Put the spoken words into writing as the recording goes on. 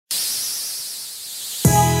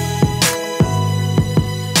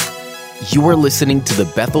You are listening to the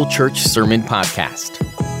Bethel Church Sermon Podcast,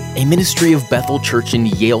 a ministry of Bethel Church in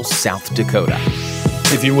Yale, South Dakota.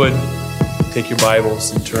 If you would, take your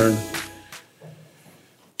Bibles and turn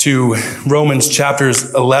to Romans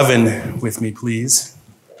chapters 11 with me, please.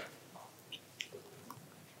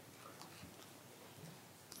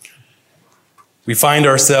 We find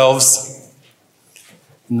ourselves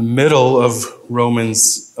in the middle of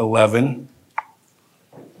Romans 11.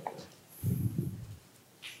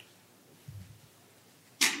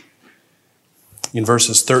 In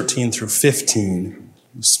verses 13 through 15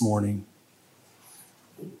 this morning.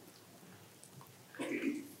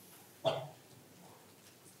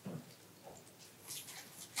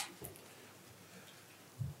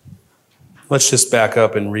 Let's just back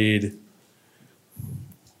up and read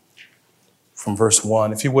from verse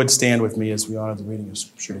 1. If you would stand with me as we honor the reading of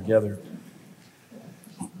Scripture together.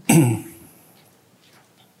 I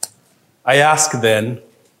ask then,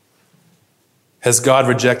 has God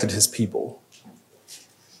rejected his people?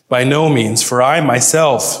 By no means, for I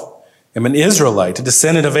myself am an Israelite, a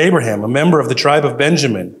descendant of Abraham, a member of the tribe of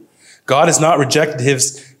Benjamin. God has not rejected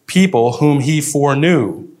his people whom he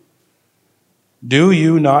foreknew. Do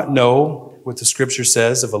you not know what the Scripture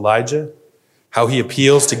says of Elijah, how he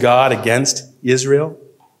appeals to God against Israel?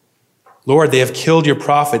 Lord, they have killed your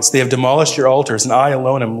prophets, they have demolished your altars, and I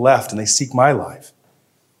alone am left, and they seek my life.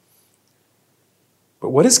 But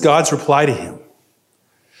what is God's reply to him?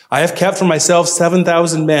 I have kept for myself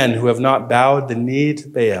 7,000 men who have not bowed the knee to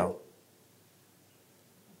Baal.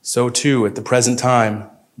 So too, at the present time,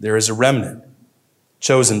 there is a remnant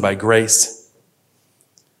chosen by grace.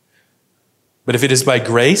 But if it is by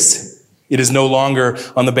grace, it is no longer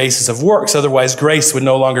on the basis of works. Otherwise, grace would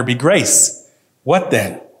no longer be grace. What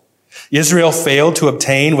then? Israel failed to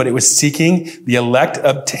obtain what it was seeking. The elect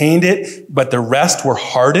obtained it, but the rest were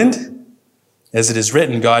hardened. As it is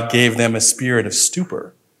written, God gave them a spirit of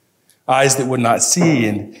stupor. Eyes that would not see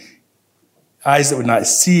and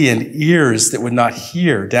ears that would not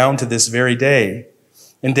hear, down to this very day.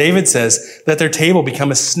 And David says, let their table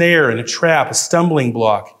become a snare and a trap, a stumbling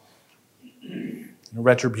block, and a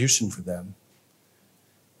retribution for them.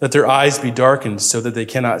 Let their eyes be darkened so that they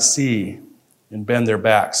cannot see, and bend their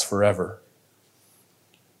backs forever.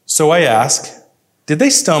 So I ask, did they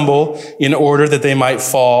stumble in order that they might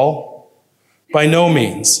fall? By no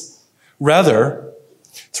means. Rather,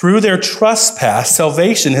 through their trespass,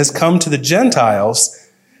 salvation has come to the Gentiles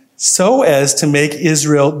so as to make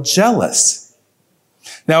Israel jealous.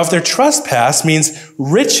 Now, if their trespass means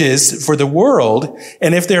riches for the world,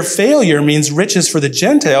 and if their failure means riches for the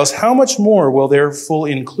Gentiles, how much more will their full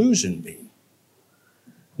inclusion be?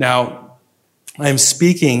 Now, I am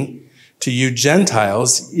speaking to you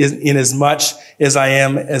Gentiles in as much as I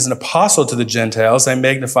am as an apostle to the Gentiles. I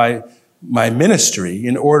magnify my ministry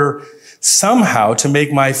in order somehow to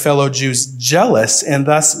make my fellow Jews jealous and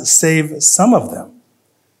thus save some of them.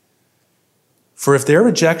 For if their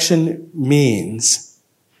rejection means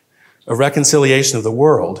a reconciliation of the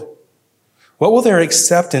world, what will their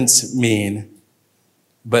acceptance mean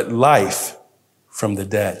but life from the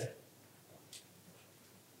dead?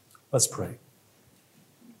 Let's pray.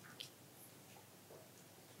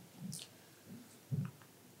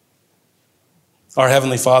 Our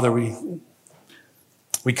Heavenly Father, we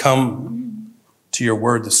come to your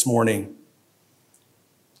word this morning,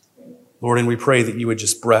 Lord, and we pray that you would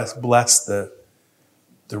just bless the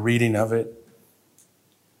reading of it.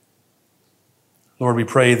 Lord, we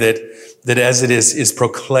pray that as it is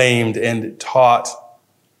proclaimed and taught,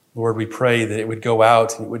 Lord, we pray that it would go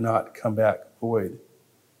out and it would not come back void.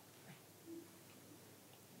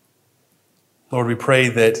 Lord, we pray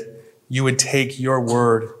that you would take your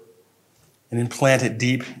word and implant it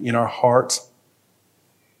deep in our hearts.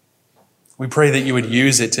 We pray that you would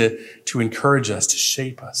use it to encourage us, to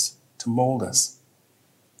shape us, to mold us,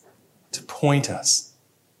 to point us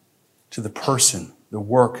to the person, the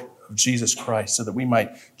work of Jesus Christ, so that we might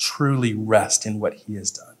truly rest in what he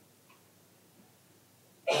has done.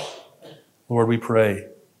 Lord, we pray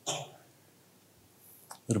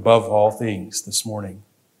that above all things this morning,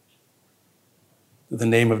 that the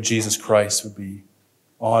name of Jesus Christ would be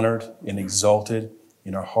honored and exalted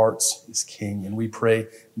in our hearts as King. And we pray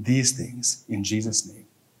these things in Jesus' name.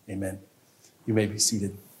 Amen. You may be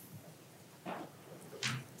seated.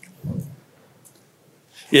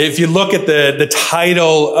 If you look at the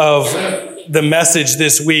title of the message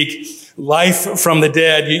this week, Life from the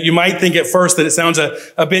Dead, you might think at first that it sounds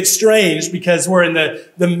a bit strange because we're in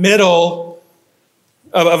the middle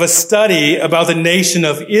of a study about the nation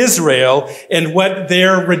of Israel and what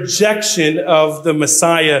their rejection of the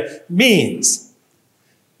Messiah means.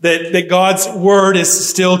 that God's word is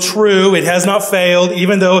still true. It has not failed,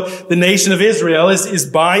 even though the nation of Israel is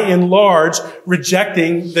by and large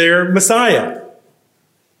rejecting their Messiah.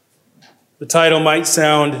 The title might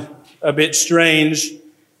sound a bit strange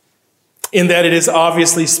in that it is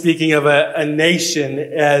obviously speaking of a nation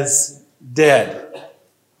as dead.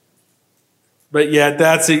 But yet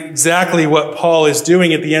that's exactly what Paul is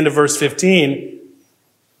doing at the end of verse 15.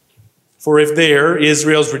 For if there,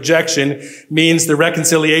 Israel's rejection means the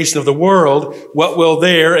reconciliation of the world, what will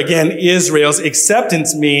there, again, Israel's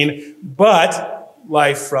acceptance mean, but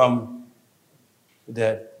life from the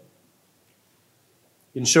dead?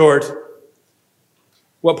 In short,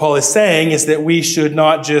 what Paul is saying is that we should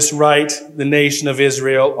not just write the nation of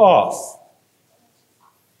Israel off.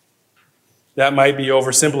 That might be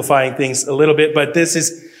oversimplifying things a little bit, but this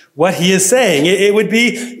is what he is saying. It would be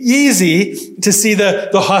easy to see the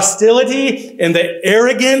hostility and the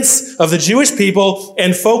arrogance of the Jewish people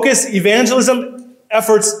and focus evangelism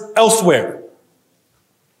efforts elsewhere.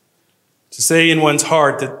 To say in one's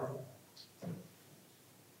heart that,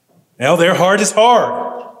 well, their heart is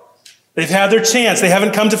hard. They've had their chance. They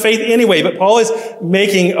haven't come to faith anyway. But Paul is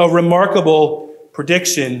making a remarkable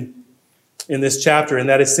prediction in this chapter, and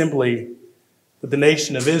that is simply that the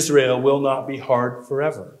nation of Israel will not be hard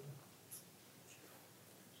forever.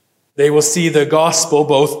 They will see the gospel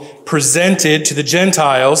both presented to the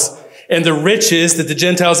Gentiles and the riches that the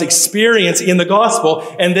Gentiles experience in the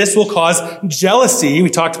gospel, and this will cause jealousy. We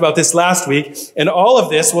talked about this last week, and all of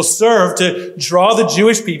this will serve to draw the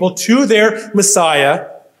Jewish people to their Messiah,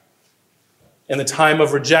 and the time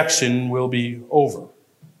of rejection will be over.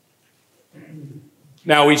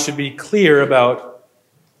 Now, we should be clear about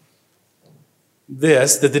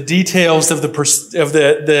this, that the details of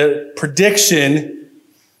the prediction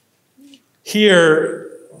here,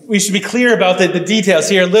 we should be clear about the details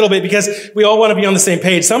here a little bit because we all want to be on the same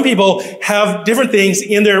page. Some people have different things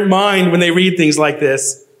in their mind when they read things like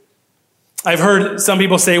this. I've heard some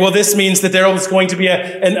people say, well, this means that there is going to be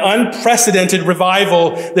an unprecedented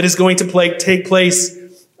revival that is going to take place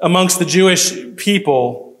amongst the Jewish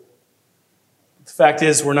people. The fact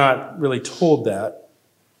is, we're not really told that.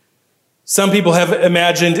 Some people have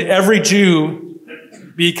imagined every Jew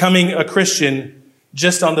becoming a Christian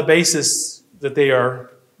just on the basis that they are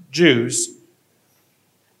Jews.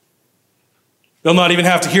 They'll not even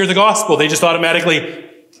have to hear the gospel. They just automatically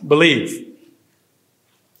believe.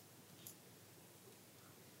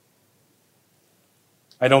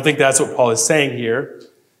 I don't think that's what Paul is saying here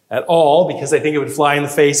at all, because I think it would fly in the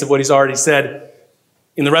face of what he's already said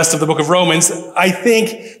in the rest of the book of Romans. I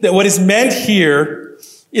think that what is meant here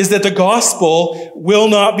is that the gospel will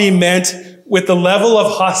not be meant with the level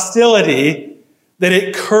of hostility that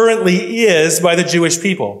it currently is by the Jewish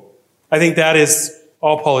people. I think that is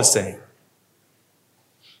all Paul is saying.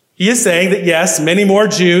 He is saying that, yes, many more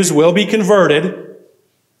Jews will be converted,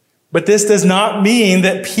 but this does not mean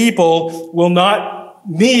that people will not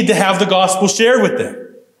need to have the gospel shared with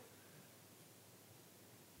them.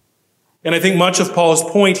 And I think much of Paul's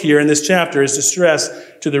point here in this chapter is to stress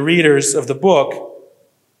to the readers of the book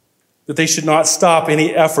that they should not stop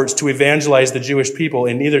any efforts to evangelize the Jewish people,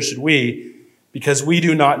 and neither should we, because we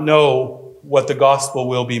do not know what the gospel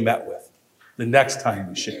will be met with the next time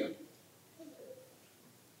we share it.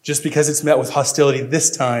 Just because it's met with hostility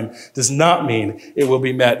this time does not mean it will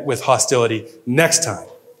be met with hostility next time.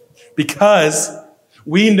 Because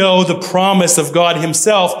we know the promise of God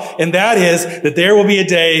himself, and that is that there will be a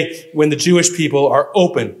day when the Jewish people are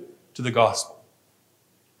open to the gospel.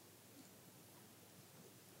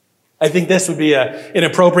 I think this would be an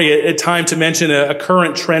appropriate time to mention a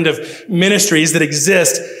current trend of ministries that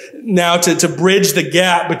exist now to bridge the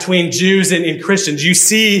gap between Jews and Christians. You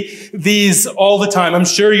see these all the time. I'm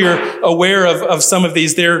sure you're aware of some of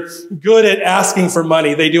these. They're good at asking for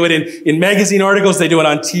money. They do it in magazine articles. They do it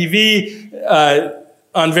on TV,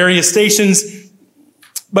 on various stations.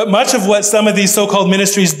 But much of what some of these so-called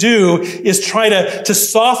ministries do is try to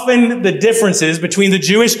soften the differences between the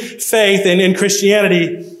Jewish faith and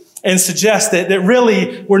Christianity and suggest that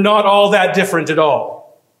really we're not all that different at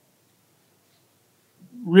all.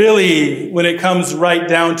 Really, when it comes right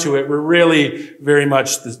down to it, we're really very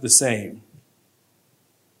much the same.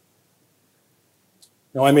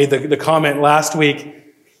 Now, I made the comment last week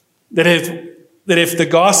that if the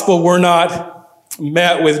gospel were not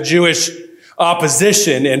met with Jewish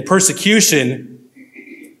opposition and persecution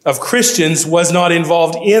of Christians was not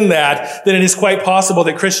involved in that, then it is quite possible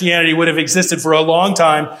that Christianity would have existed for a long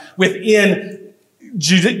time within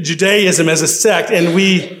Judaism as a sect. And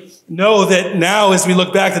we know that now, as we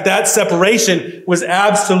look back, that separation was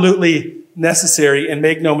absolutely necessary, and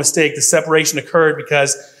make no mistake, the separation occurred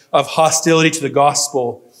because of hostility to the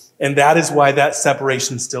gospel, and that is why that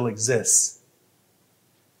separation still exists.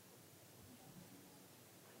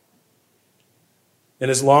 And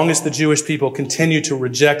as long as the Jewish people continue to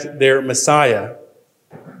reject their Messiah,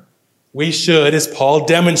 we should, as Paul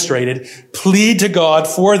demonstrated, plead to God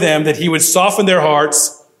for them that he would soften their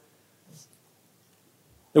hearts,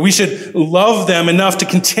 that we should love them enough to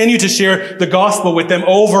continue to share the gospel with them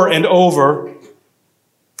over and over.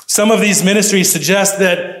 Some of these ministries suggest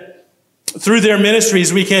that through their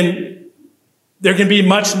ministries there can be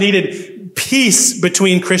much needed peace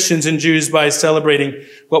between Christians and Jews by celebrating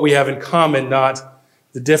what we have in common, not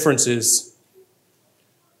the differences.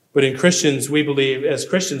 But as Christians, we believe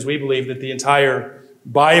that the entire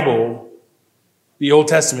Bible, the Old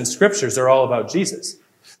Testament scriptures, are all about Jesus.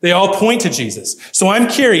 They all point to Jesus. So I'm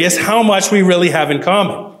curious how much we really have in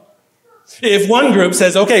common. If one group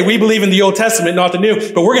says, okay, we believe in the Old Testament, not the New,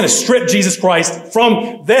 but we're going to strip Jesus Christ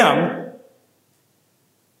from them,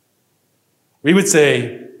 we would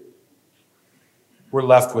say we're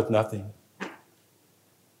left with nothing.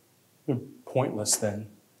 Pointless then.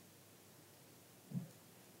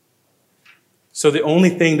 So the only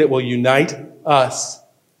thing that will unite us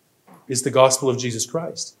is the gospel of Jesus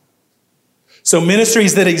Christ. So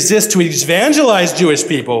ministries that exist to evangelize Jewish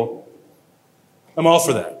people, I'm all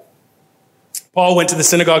for that. Paul went to the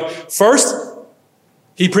synagogue first.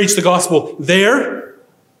 He preached the gospel there,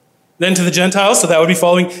 then to the Gentiles, so that would be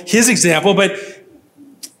following his example. But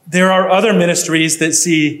there are other ministries that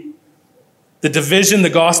see the division the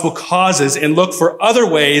gospel causes and look for other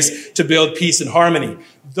ways to build peace and harmony.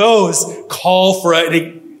 Those call for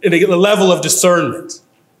a level of discernment.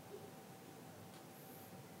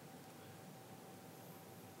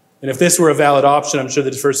 And if this were a valid option, I'm sure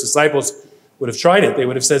the first disciples would have tried it. They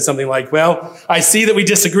would have said something like, well, I see that we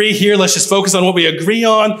disagree here. Let's just focus on what we agree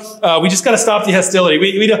on. We just got to stop the hostility.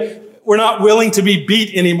 We're not willing to be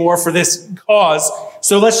beat anymore for this cause.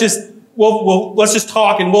 So let's just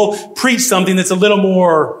talk and we'll preach something that's a little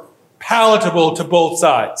more palatable to both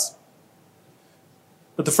sides.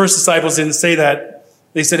 But the first disciples didn't say that.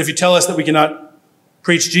 They said, if you tell us that we cannot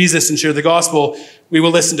preach Jesus and share the gospel, we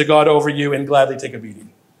will listen to God over you and gladly take a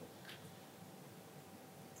beating.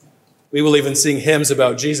 We will even sing hymns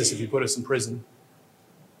about Jesus if you put us in prison.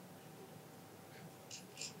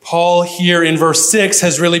 Paul here in verse 6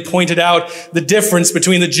 has really pointed out the difference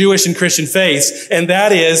between the Jewish and Christian faiths, and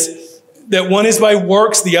that is that one is by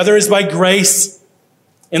works, the other is by grace,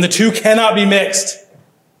 and the two cannot be mixed.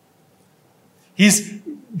 He's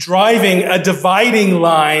driving a dividing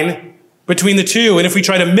line between the two, and if we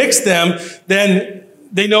try to mix them, then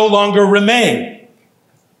they no longer remain.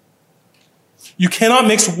 You cannot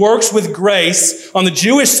mix works with grace on the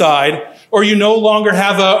Jewish side, or you no longer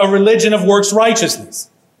have a religion of works righteousness.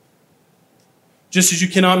 Just as you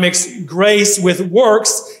cannot mix grace with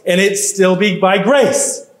works, and it still be by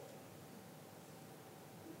grace.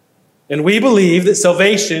 And we believe that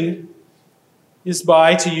salvation is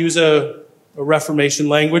by, to use a Reformation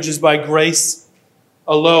language, is by grace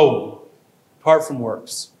alone, apart from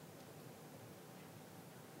works.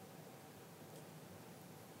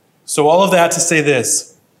 So all of that to say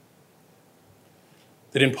this,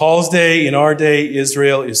 that in Paul's day, in our day,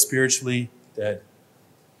 Israel is spiritually dead.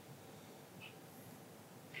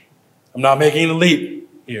 I'm not making a leap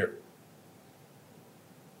here.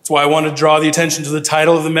 That's why I want to draw the attention to the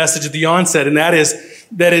title of the message at the onset, and that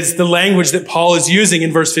is the language that Paul is using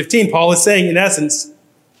in verse 15. Paul is saying, in essence,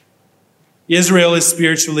 Israel is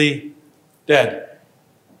spiritually dead.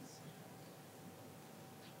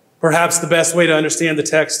 Perhaps the best way to understand the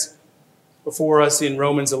text before us in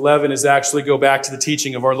Romans 11 is actually go back to the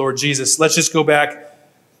teaching of our Lord Jesus. Let's just go back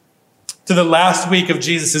to the last week of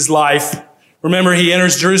Jesus' life. Remember, he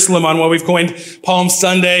enters Jerusalem on what we've coined Palm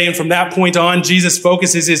Sunday, and from that point on, Jesus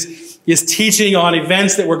focuses his teaching on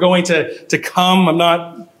events that were going to come. I'm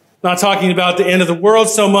not talking about the end of the world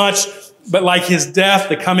so much, but like his death,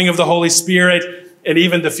 the coming of the Holy Spirit, and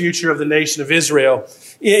even the future of the nation of Israel.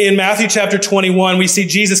 In Matthew chapter 21, we see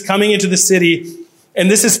Jesus coming into the city, and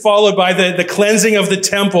this is followed by the cleansing of the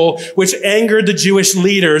temple, which angered the Jewish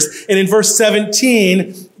leaders. And in verse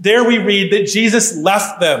 17, there we read that Jesus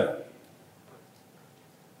left them.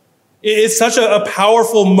 It's such a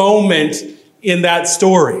powerful moment in that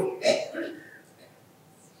story.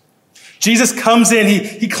 Jesus comes in,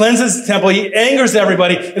 he cleanses the temple, he angers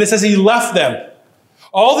everybody, and it says he left them.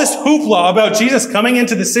 All this hoopla about Jesus coming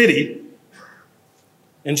into the city,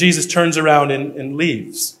 and Jesus turns around and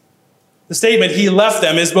leaves. The statement, he left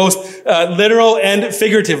them, is both literal and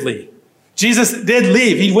figuratively. Jesus did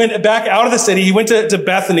leave. He went back out of the city. He went to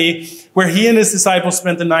Bethany, where he and his disciples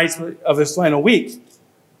spent the nights of his final week.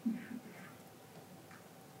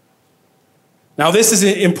 Now, this is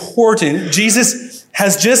important. Jesus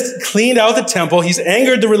has just cleaned out the temple. He's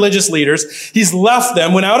angered the religious leaders. He's left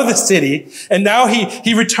them, went out of the city, and now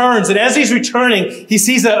he returns. And as he's returning, he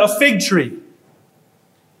sees a fig tree.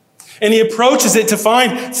 And he approaches it to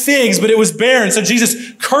find figs, but it was barren. So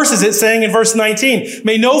Jesus curses it, saying in verse 19,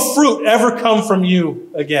 "May no fruit ever come from you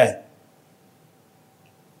again."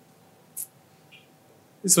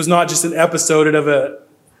 This was not just an episode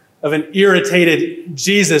of an irritated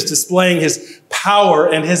Jesus displaying his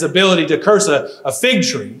power and his ability to curse a fig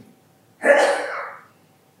tree.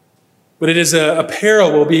 But it is a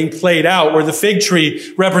parable being played out where the fig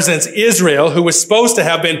tree represents Israel, who was supposed to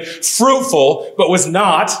have been fruitful, but was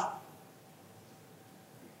not,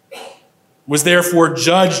 was therefore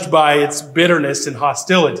judged by its bitterness and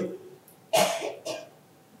hostility.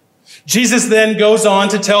 Jesus then goes on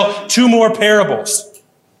to tell two more parables.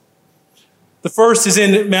 The first is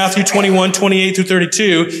in Matthew 21, 28 through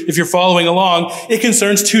 32. If you're following along, it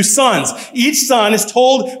concerns two sons. Each son is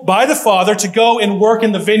told by the father to go and work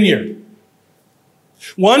in the vineyard.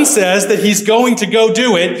 One says that he's going to go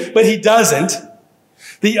do it, but he doesn't.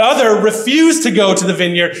 The other refused to go to the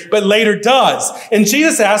vineyard, but later does. And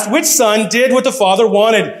Jesus asked which son did what the father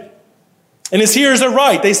wanted. And his hearers are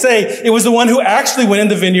right. They say it was the one who actually went in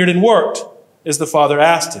the vineyard and worked, as the father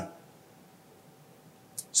asked him.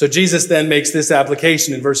 So Jesus then makes this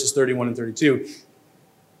application in verses 31 and 32.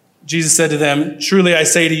 Jesus said to them, "Truly I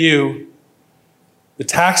say to you, the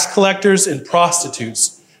tax collectors and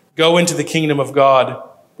prostitutes go into the kingdom of God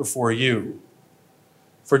before you.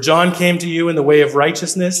 For John came to you in the way of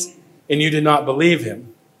righteousness, and you did not believe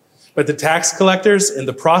him. But the tax collectors and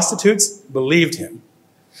the prostitutes believed him.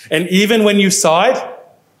 And even when you saw it,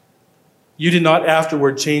 you did not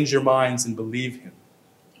afterward change your minds and believe him."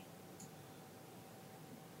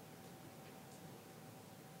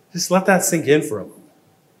 Just let that sink in for a moment.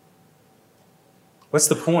 What's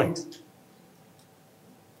the point?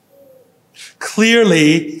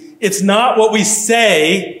 Clearly, it's not what we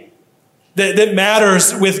say that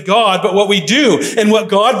matters with God, but what we do. And what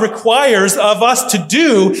God requires of us to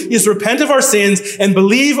do is repent of our sins and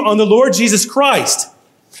believe on the Lord Jesus Christ.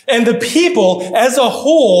 And the people as a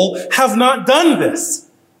whole have not done this.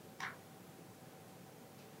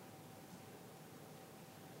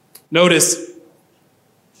 Notice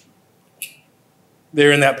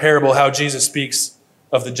there in that parable how Jesus speaks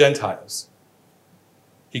of the Gentiles.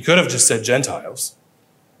 He could have just said Gentiles.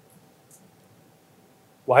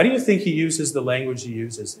 Why do you think he uses the language he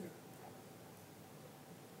uses here?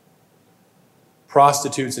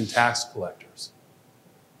 Prostitutes and tax collectors.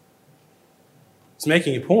 He's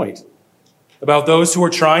making a point about those who are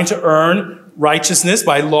trying to earn righteousness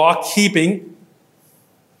by law keeping.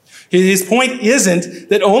 His point isn't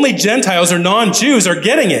that only Gentiles or non-Jews are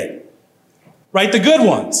getting it. Right? The good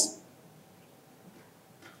ones.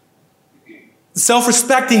 The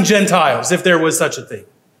self-respecting Gentiles, if there was such a thing.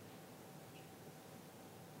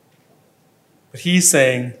 But he's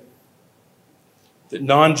saying that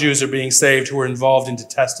non-Jews are being saved who are involved in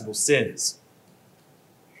detestable sins.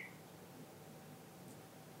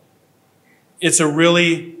 It's a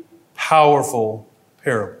really powerful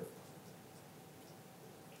parable.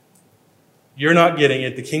 You're not getting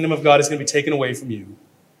it. The kingdom of God is going to be taken away from you.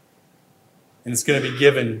 And it's going to be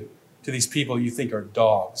given to these people you think are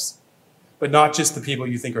dogs. But not just the people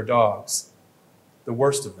you think are dogs. The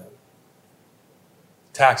worst of them.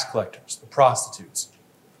 Tax collectors, the prostitutes.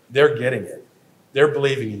 They're getting it. They're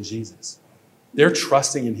believing in Jesus. They're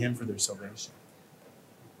trusting in him for their salvation.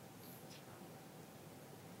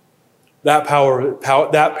 That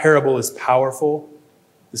parable is powerful.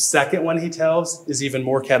 The second one he tells is even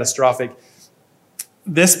more catastrophic.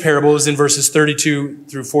 This parable is in verses 32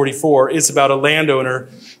 through 44. It's about a landowner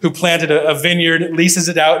who planted a vineyard, leases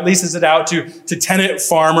it out to tenant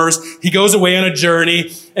farmers. He goes away on a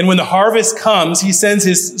journey, and when the harvest comes, he sends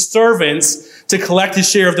his servants to collect his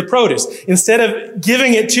share of the produce. Instead of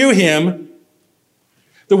giving it to him,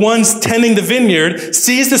 the ones tending the vineyard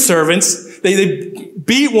seize the servants. They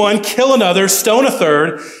beat one, kill another, stone a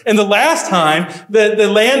third. And the last time, the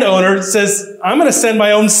landowner says, "I'm going to send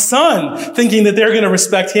my own son," thinking that they're going to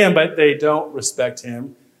respect him, but they don't respect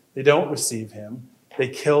him. They don't receive him. They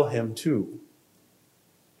kill him too.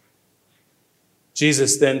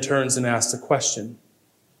 Jesus then turns and asks a question.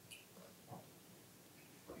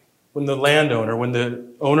 When the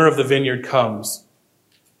owner of the vineyard comes,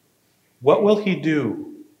 what will he do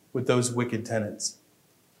with those wicked tenants?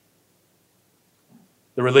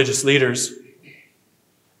 The religious leaders,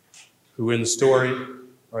 who in the story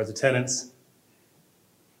are the tenants,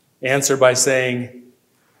 answer by saying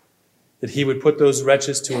that he would put those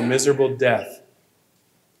wretches to a miserable death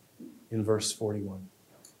in verse 41.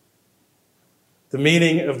 The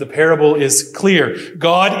meaning of the parable is clear.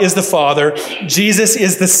 God is the Father. Jesus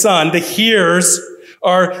is the Son. The hearers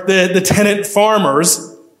are the tenant farmers.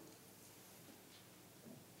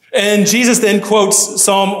 And Jesus then quotes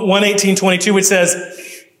Psalm 118:22, which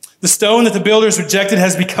says, "The stone that the builders rejected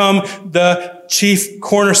has become the chief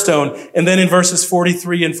cornerstone." And then in verses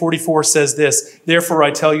 43 and 44 says this, "Therefore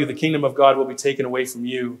I tell you, the kingdom of God will be taken away from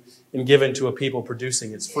you and given to a people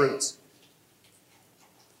producing its fruits.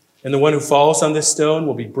 And the one who falls on this stone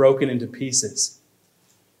will be broken into pieces.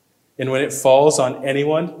 And when it falls on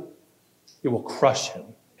anyone, it will crush him."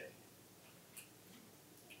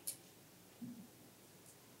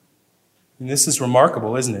 And this is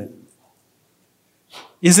remarkable, isn't it?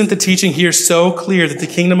 Isn't the teaching here so clear that the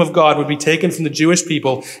kingdom of God would be taken from the Jewish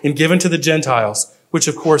people and given to the Gentiles, which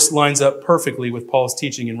of course lines up perfectly with Paul's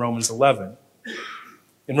teaching in Romans 11.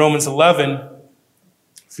 In Romans 11,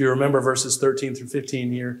 if you remember verses 13 through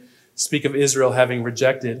 15 here, speak of Israel having been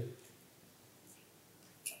rejected.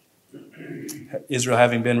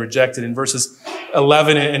 In verses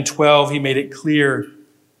 11 and 12, he made it clear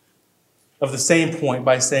of the same point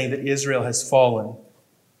by saying that Israel has fallen.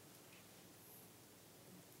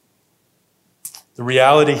 The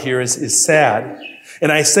reality here is sad.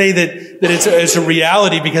 And I say that it's a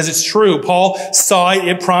reality because it's true. Paul saw it.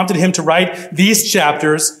 It prompted him to write these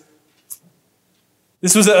chapters.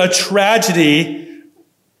 This was a tragedy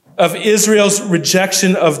of Israel's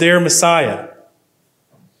rejection of their Messiah.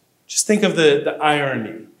 Just think of the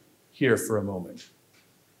irony here for a moment.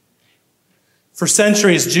 For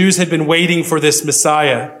centuries, Jews had been waiting for this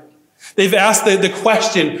Messiah. They've asked the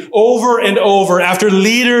question over and over after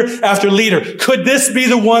leader, could this be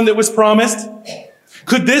the one that was promised?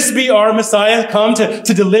 Could this be our Messiah come to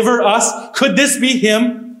deliver us? Could this be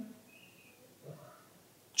him?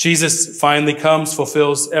 Jesus finally comes,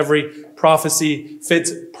 fulfills every prophecy,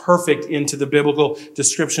 fits perfect into the biblical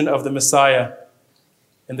description of the Messiah.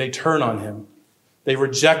 And they turn on him. They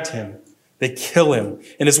reject him. They kill him.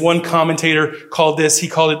 And as one commentator called this, he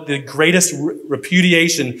called it the greatest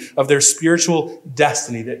repudiation of their spiritual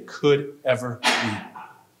destiny that could ever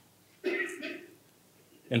be.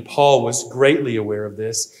 And Paul was greatly aware of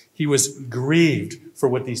this. He was grieved for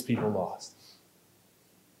what these people lost.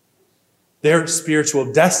 Their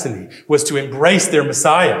spiritual destiny was to embrace their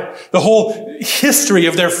Messiah. The whole history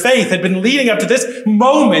of their faith had been leading up to this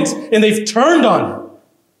moment, and they've turned on him.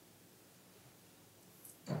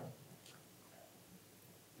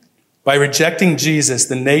 By rejecting Jesus,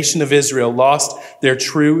 the nation of Israel lost their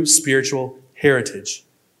true spiritual heritage.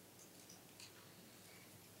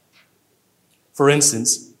 For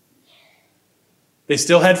instance, they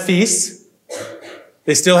still had feasts.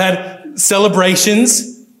 They still had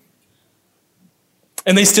celebrations.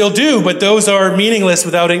 And they still do, but those are meaningless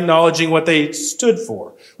without acknowledging what they stood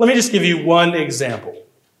for. Let me just give you one example.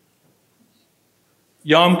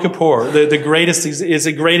 Yom Kippur, the greatest, is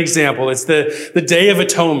a great example. It's the Day of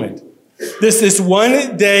Atonement. This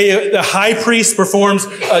one day, the high priest performs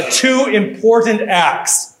two important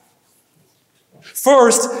acts.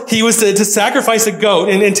 First, he was to sacrifice a goat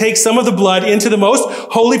and take some of the blood into the most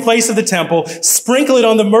holy place of the temple, sprinkle it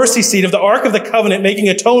on the mercy seat of the Ark of the Covenant, making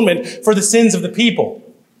atonement for the sins of the people.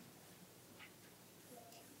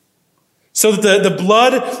 So that the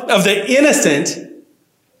blood of the innocent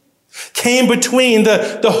came between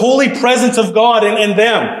the holy presence of God and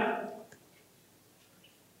them.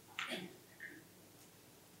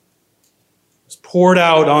 Poured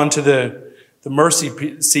out onto the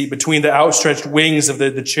mercy seat between the outstretched wings of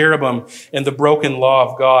the cherubim and the broken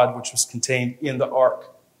law of God, which was contained in the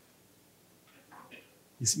ark.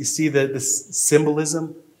 You see the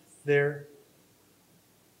symbolism there?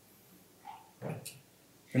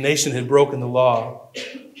 The nation had broken the law.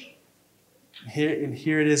 And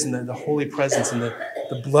here it is in the holy presence, and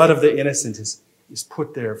the blood of the innocent is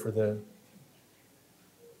put there for the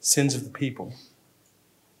sins of the people.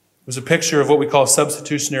 It was a picture of what we call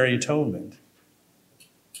substitutionary atonement.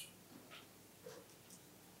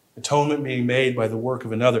 Atonement being made by the work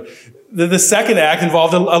of another. The second act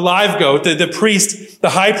involved a live goat. The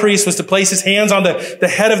high priest, was to place his hands on the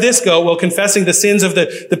head of this goat while confessing the sins of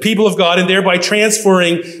the people of God and thereby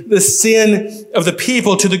transferring the sin of the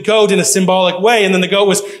people to the goat in a symbolic way. And then the goat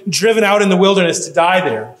was driven out in the wilderness to die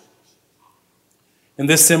there. And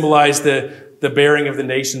this symbolized the bearing of the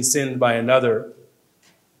nation's sin by another.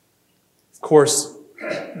 Of course,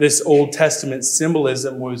 this Old Testament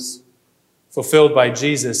symbolism was fulfilled by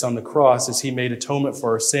Jesus on the cross as he made atonement for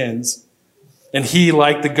our sins. And he,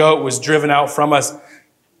 like the goat, was driven out from us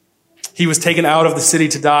he was taken out of the city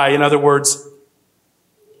to die. In other words,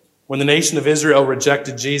 when the nation of Israel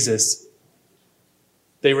rejected Jesus,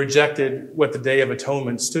 they rejected what the Day of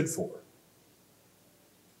Atonement stood for.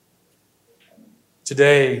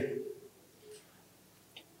 Today,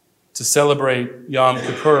 to celebrate Yom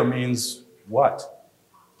Kippur means what?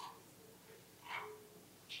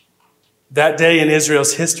 That day in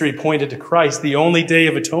Israel's history pointed to Christ. The only Day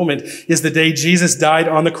of Atonement is the day Jesus died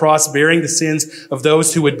on the cross, bearing the sins of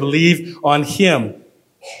those who would believe on him.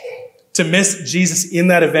 To miss Jesus in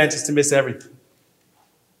that event is to miss everything.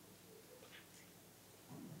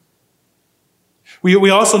 We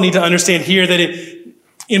also need to understand here that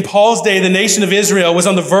in Paul's day, the nation of Israel was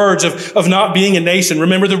on the verge of not being a nation.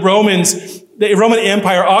 Remember, the Roman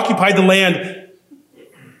Empire occupied the land.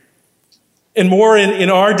 And more in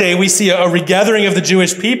our day, we see a regathering of the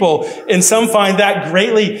Jewish people, and some find that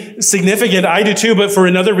greatly significant. I do too, but for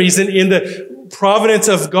another reason, in the providence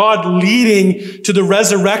of God leading to the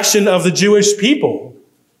resurrection of the Jewish people.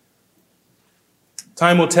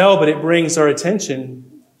 Time will tell, but it brings our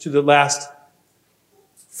attention to the last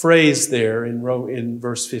phrase there in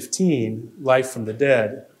verse 15, life from the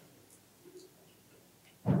dead.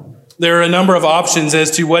 There are a number of options as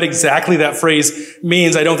to what exactly that phrase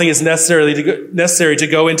means. I don't think it's necessary to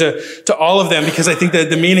go into all of them, because I think that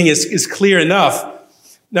the meaning is clear enough.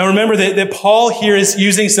 Now remember that Paul here is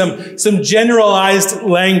using some generalized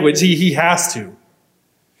language. He has to.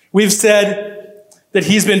 We've said that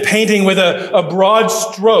he's been painting with a broad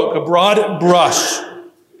stroke, a broad brush.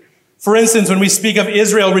 For instance, when we speak of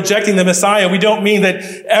Israel rejecting the Messiah, we don't mean that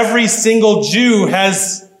every single Jew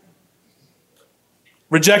has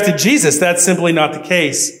rejected Jesus. That's simply not the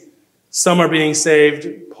case. Some are being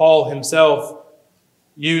saved. Paul himself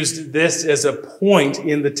used this as a point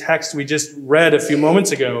in the text we just read a few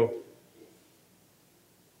moments ago,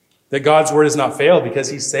 that God's word has not failed because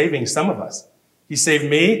he's saving some of us. He saved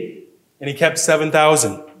me, and he kept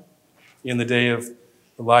 7,000 in the day of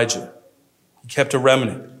Elijah. He kept a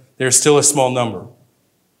remnant. There's still a small number.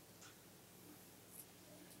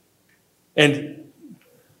 And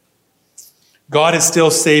God is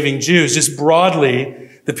still saving Jews. Just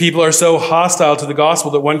broadly, the people are so hostile to the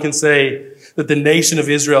gospel that one can say that the nation of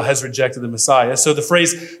Israel has rejected the Messiah. So the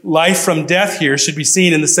phrase life from death here should be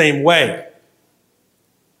seen in the same way.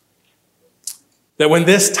 That when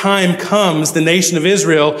this time comes, the nation of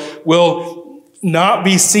Israel will not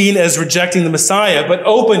be seen as rejecting the Messiah, but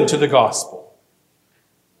open to the gospel.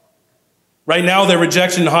 Right now, their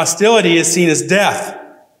rejection and hostility is seen as death.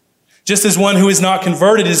 Just as one who is not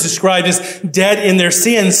converted is described as dead in their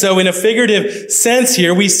sins, so in a figurative sense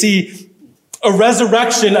here, we see a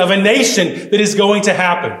resurrection of a nation that is going to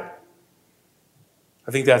happen.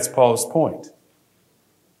 I think that's Paul's point.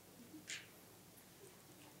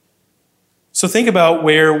 So think about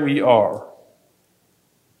where we are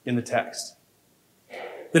in the text.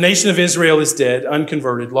 The nation of Israel is dead,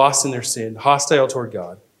 unconverted, lost in their sin, hostile toward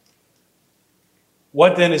God.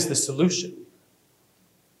 What then is the solution?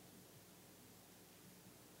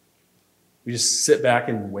 We just sit back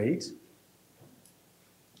and wait?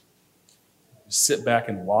 Sit back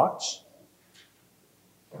and watch?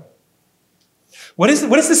 What is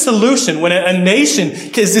the solution when a nation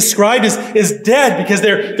is described as dead because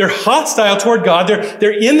they're hostile toward God,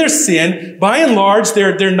 they're in their sin, by and large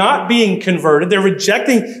they're not being converted, they're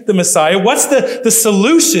rejecting the Messiah? What's the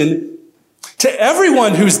solution to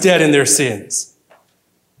everyone who's dead in their sins?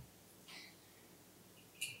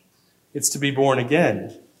 It's to be born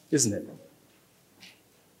again, isn't it?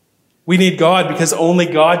 We need God because only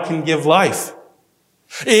God can give life.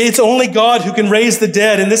 It's only God who can raise the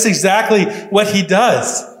dead, and this is exactly what he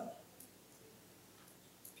does.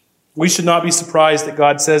 We should not be surprised that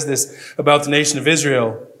God says this about the nation of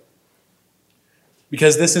Israel,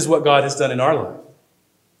 because this is what God has done in our life.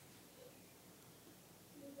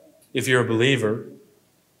 If you're a believer,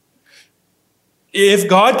 if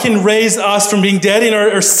God can raise us from being dead in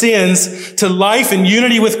our sins to life and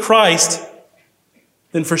unity with Christ,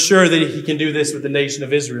 then for sure that he can do this with the nation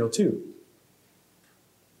of Israel too.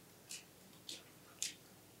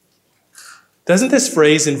 Doesn't this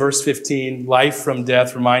phrase in verse 15, life from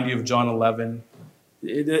death, remind you of John 11?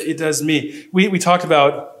 It does me. We talked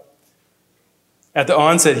about, at the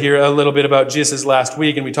onset here, a little bit about Jesus last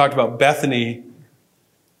week, and we talked about Bethany.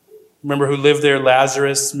 Remember who lived there?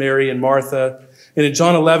 Lazarus, Mary, and Martha. And in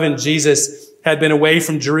John 11, Jesus had been away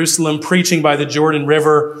from Jerusalem preaching by the Jordan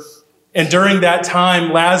River. And during that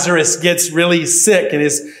time, Lazarus gets really sick, and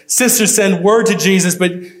his sisters send word to Jesus,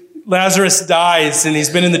 but Lazarus dies, and he's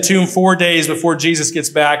been in the tomb 4 days before Jesus gets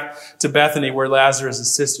back to Bethany, where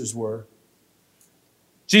Lazarus' sisters were.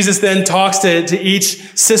 Jesus then talks to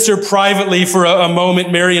each sister privately for a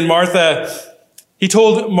moment, Mary and Martha. He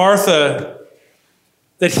told Martha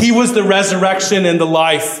that he was the resurrection and the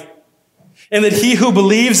life, and that he who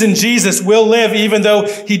believes in Jesus will live even though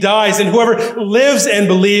he dies, and whoever lives and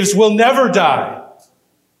believes will never die.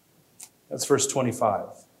 That's verse 25.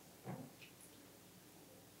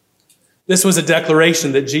 This was a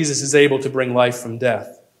declaration that Jesus is able to bring life from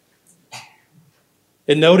death.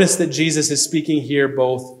 And notice that Jesus is speaking here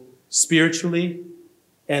both spiritually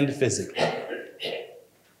and physically.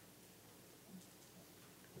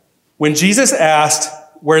 When Jesus asked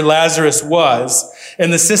where Lazarus was,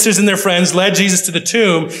 and the sisters and their friends led Jesus to the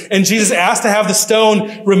tomb, and Jesus asked to have the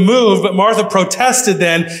stone removed, but Martha protested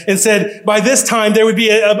then and said by this time there would be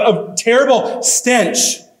a terrible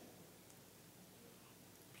stench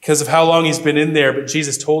because of how long he's been in there. But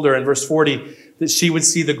Jesus told her in verse 40 that she would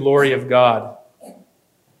see the glory of God.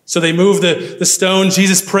 So they move the stone.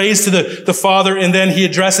 Jesus prays to the Father, and then he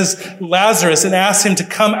addresses Lazarus and asks him to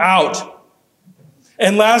come out.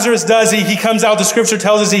 And Lazarus does. He comes out. The scripture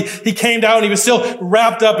tells us he came out and he was still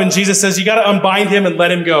wrapped up. And Jesus says, you got to unbind him and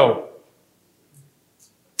let him go.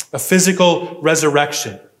 A physical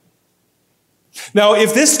resurrection. Now,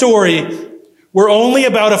 if this story were only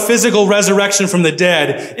about a physical resurrection from the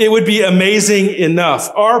dead, it would be amazing enough.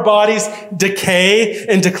 Our bodies decay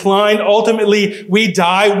and decline. Ultimately, we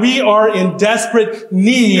die. We are in desperate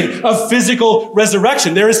need of physical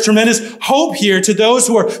resurrection. There is tremendous hope here to those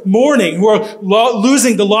who are mourning, who are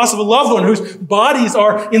losing the loss of a loved one, whose bodies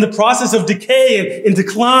are in the process of decay and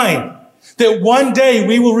decline. That one day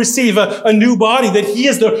we will receive a new body, that he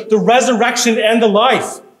is the resurrection and the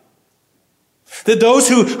life. That those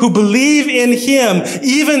who believe in him,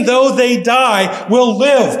 even though they die, will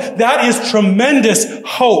live. That is tremendous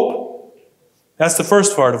hope. That's the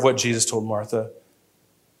first part of what Jesus told Martha.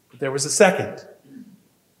 But there was a second.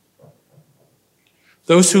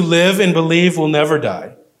 Those who live and believe will never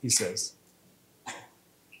die, he says.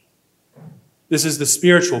 This is the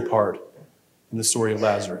spiritual part in the story of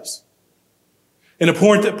Lazarus. An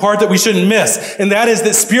important part that we shouldn't miss, and that is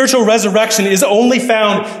that spiritual resurrection is only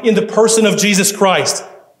found in the person of Jesus Christ.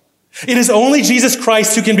 It is only Jesus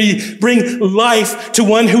Christ who can bring life to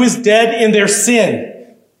one who is dead in their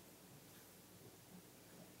sin.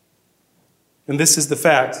 And this is the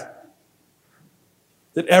fact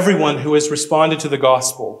that everyone who has responded to the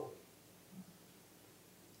gospel,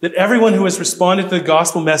 that everyone who has responded to the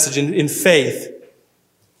gospel message in faith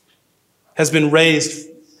has been raised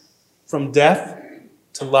from death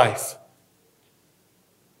to life.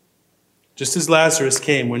 Just as Lazarus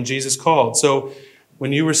came when Jesus called. So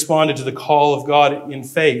when you responded to the call of God in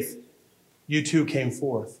faith, you too came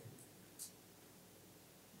forth.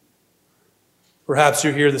 Perhaps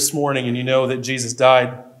you're here this morning and you know that Jesus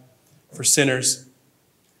died for sinners.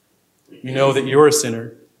 You know that you're a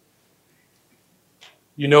sinner.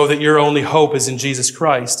 You know that your only hope is in Jesus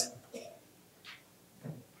Christ.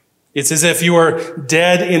 It's as if you are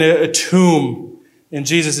dead in a tomb, and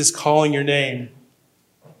Jesus is calling your name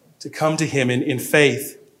to come to him in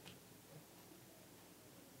faith.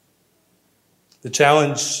 The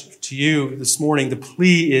challenge to you this morning, the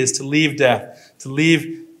plea is to leave death, to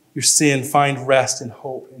leave your sin, find rest and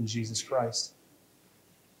hope in Jesus Christ.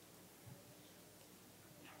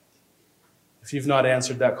 If you've not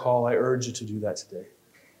answered that call, I urge you to do that today.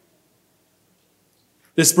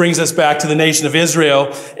 This brings us back to the nation of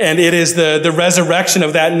Israel, and it is the resurrection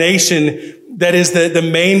of that nation that is the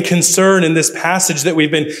main concern in this passage that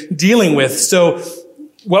we've been dealing with. So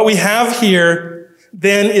what we have here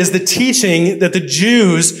then is the teaching that the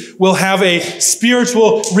Jews will have a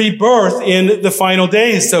spiritual rebirth in the final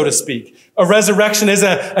days, so to speak. A resurrection as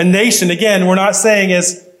a nation. Again, we're not saying,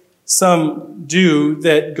 as some do,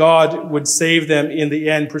 that God would save them in the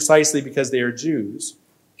end precisely because they are Jews.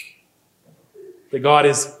 That God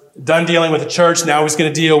is done dealing with the church. Now he's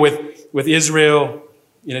going to deal with Israel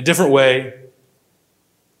in a different way.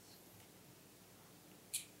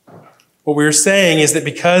 What we're saying is that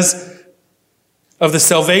because of the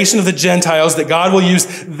salvation of the Gentiles, that God will use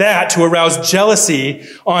that to arouse jealousy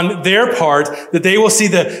on their part, that they will see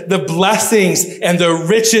the blessings and the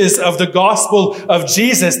riches of the gospel of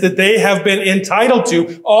Jesus that they have been entitled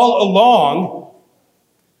to all along,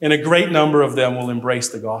 and a great number of them will embrace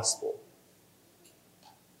the gospel.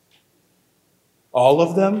 All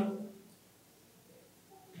of them?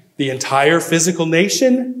 The entire physical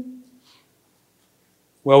nation?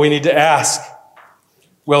 Well, we need to ask,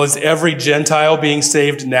 well, is every Gentile being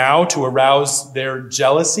saved now to arouse their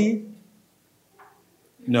jealousy?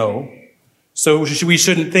 No. So we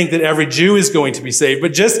shouldn't think that every Jew is going to be saved,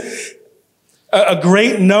 but just a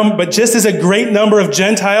great number, but just as a great number of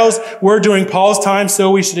Gentiles were during Paul's time,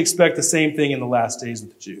 so we should expect the same thing in the last days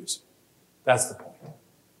with the Jews. That's the point.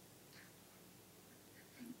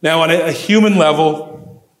 Now, on a human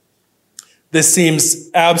level, this seems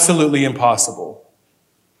absolutely impossible.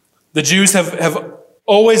 The Jews have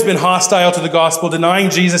always been hostile to the gospel, denying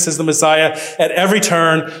Jesus as the Messiah at every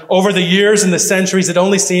turn. Over the years and the centuries, it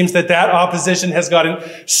only seems that opposition has gotten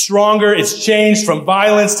stronger. It's changed from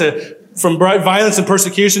violence and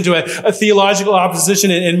persecution to a theological opposition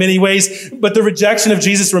in many ways. But the rejection of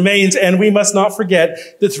Jesus remains, and we must not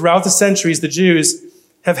forget that throughout the centuries, the Jews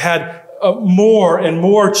have had more and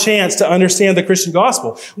more chance to understand the Christian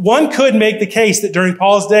gospel. One could make the case that during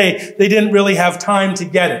Paul's day, they didn't really have time to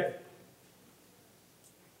get it.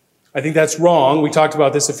 I think that's wrong. We talked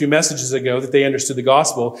about this a few messages ago, that they understood the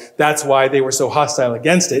gospel. That's why they were so hostile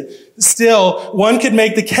against it. Still, one could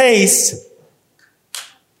make the case,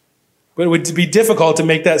 but it would be difficult to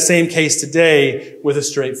make that same case today with a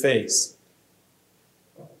straight face.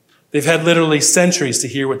 They've had literally centuries to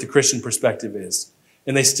hear what the Christian perspective is,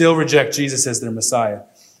 and they still reject Jesus as their Messiah.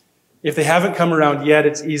 If they haven't come around yet,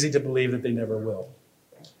 it's easy to believe that they never will.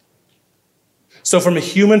 So from a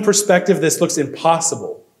human perspective, this looks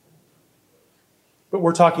impossible. But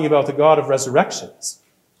we're talking about the God of resurrections,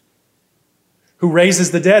 who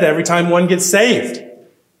raises the dead every time one gets saved.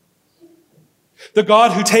 The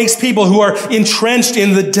God who takes people who are entrenched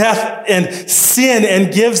in the death and sin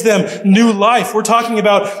and gives them new life. We're talking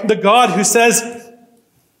about the God who says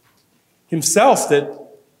himself that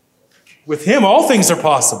with him all things are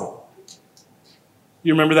possible.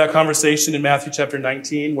 You remember that conversation in Matthew chapter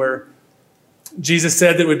 19 where Jesus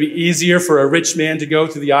said that it would be easier for a rich man to go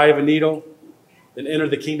through the eye of a needle than enter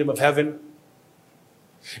the kingdom of heaven.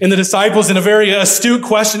 And the disciples, in a very astute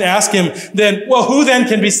question, ask him, then, well, who then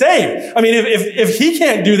can be saved? I mean, if he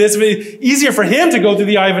can't do this, if it's easier for him to go through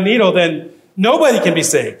the eye of a needle, then nobody can be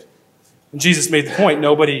saved. And Jesus made the point,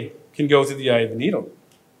 nobody can go through the eye of a needle.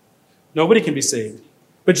 Nobody can be saved.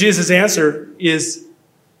 But Jesus' answer is,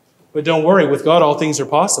 but don't worry, with God all things are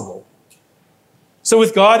possible. So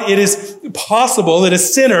with God, it is possible that a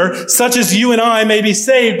sinner such as you and I may be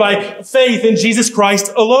saved by faith in Jesus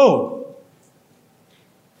Christ alone.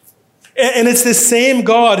 And it's this same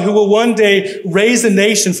God who will one day raise a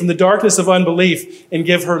nation from the darkness of unbelief and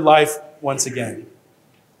give her life once again.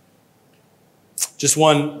 Just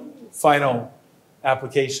one final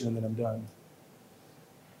application and then I'm done.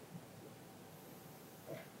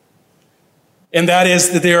 And that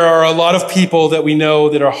is that there are a lot of people that we know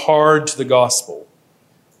that are hard to the gospel.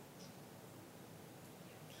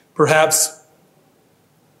 Perhaps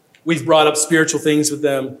we've brought up spiritual things with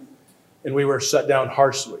them and we were shut down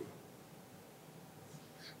harshly.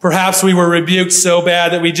 Perhaps we were rebuked so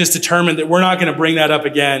bad that we just determined that we're not going to bring that up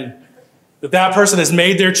again. That person has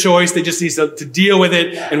made their choice. They just need to deal with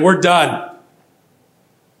it and we're done.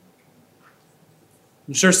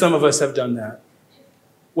 I'm sure some of us have done that,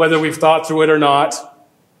 whether we've thought through it or not.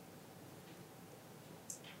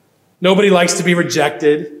 Nobody likes to be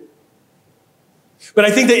rejected. But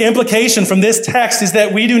I think the implication from this text is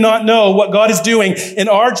that we do not know what God is doing, and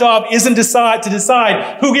our job isn't to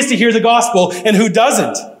decide who gets to hear the gospel and who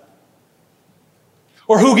doesn't,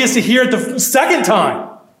 or who gets to hear it the second time.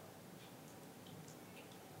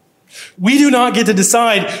 We do not get to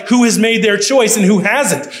decide who has made their choice and who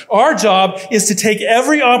hasn't. Our job is to take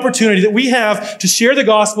every opportunity that we have to share the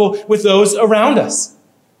gospel with those around us.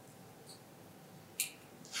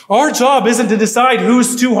 Our job isn't to decide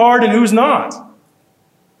who's too hard and who's not.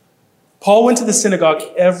 Paul went to the synagogue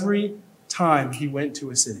every time he went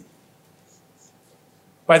to a city.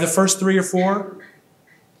 By the first 3 or 4,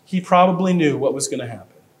 he probably knew what was going to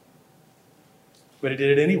happen. But he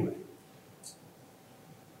did it anyway.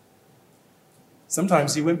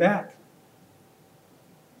 Sometimes he went back.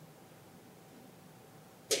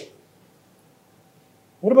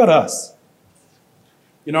 What about us?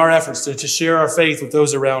 In our efforts to share our faith with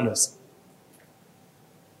those around us?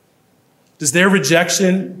 Does their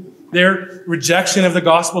rejection of the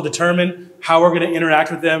gospel determine how we're going to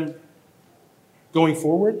interact with them going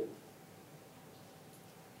forward?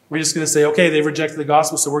 We're just going to say, okay, they've rejected the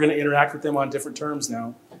gospel, so we're going to interact with them on different terms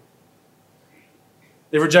now.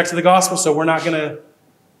 They've rejected the gospel, so we're not going to,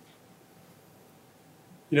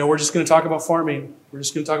 we're just going to talk about farming. We're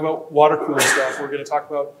just going to talk about water cooler stuff. We're going to talk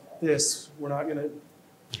about this. We're not going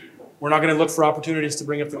to look for opportunities to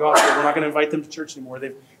bring up the gospel. We're not going to invite them to church anymore.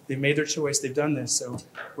 They've made their choice. They've done this. So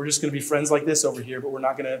we're just going to be friends like this over here, but we're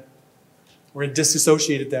going to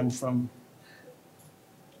disassociate them from.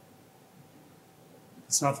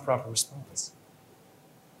 It's not the proper response.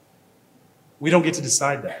 We don't get to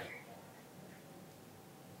decide that.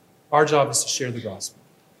 Our job is to share the gospel,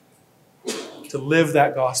 to live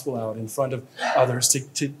that gospel out in front of others,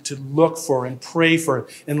 to look for and pray for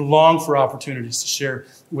and long for opportunities to share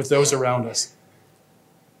with those around us.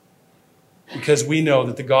 Because we know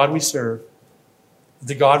that the God we serve,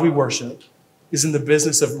 the God we worship, is in the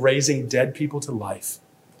business of raising dead people to life.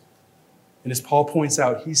 And as Paul points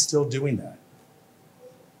out, he's still doing that.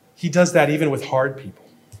 He does that even with hard people.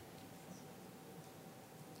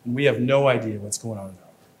 And we have no idea what's going on in our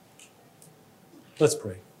life. Let's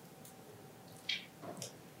pray.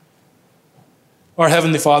 Our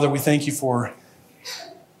Heavenly Father, we thank you for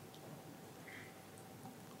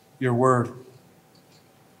your word.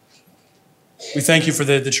 We thank you for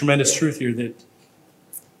the tremendous truth here that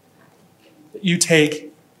you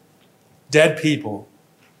take dead people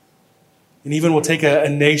and even will take a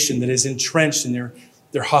nation that is entrenched in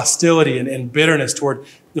their hostility and bitterness toward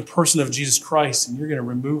the person of Jesus Christ, and you're going to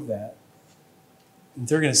remove that. And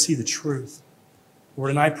they're going to see the truth.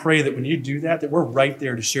 Lord, and I pray that when you do that we're right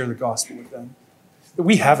there to share the gospel with them, that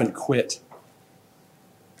we haven't quit.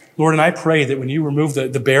 Lord, and I pray that when you remove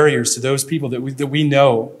the barriers to those people that we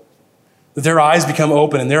know, that their eyes become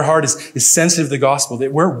open and their heart is sensitive to the gospel,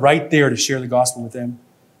 that we're right there to share the gospel with them.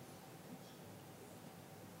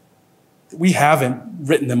 That we haven't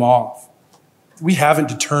written them off. That we haven't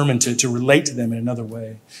determined to relate to them in another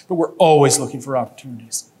way, but we're always looking for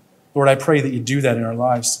opportunities. Lord, I pray that you do that in our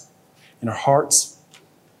lives, in our hearts.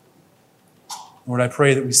 Lord, I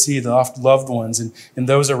pray that we see the loved ones and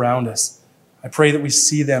those around us. I pray that we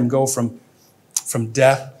see them go from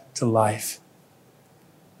death to life.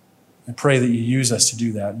 I pray that you use us to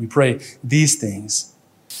do that. We pray these things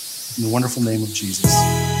in the wonderful name of Jesus.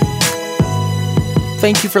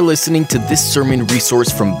 Thank you for listening to this sermon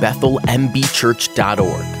resource from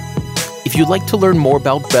BethelMBChurch.org. If you'd like to learn more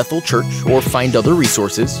about Bethel Church or find other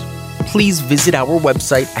resources, please visit our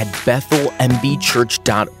website at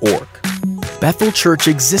BethelMBChurch.org. Bethel Church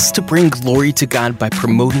exists to bring glory to God by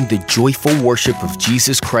promoting the joyful worship of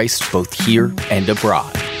Jesus Christ both here and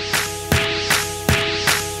abroad.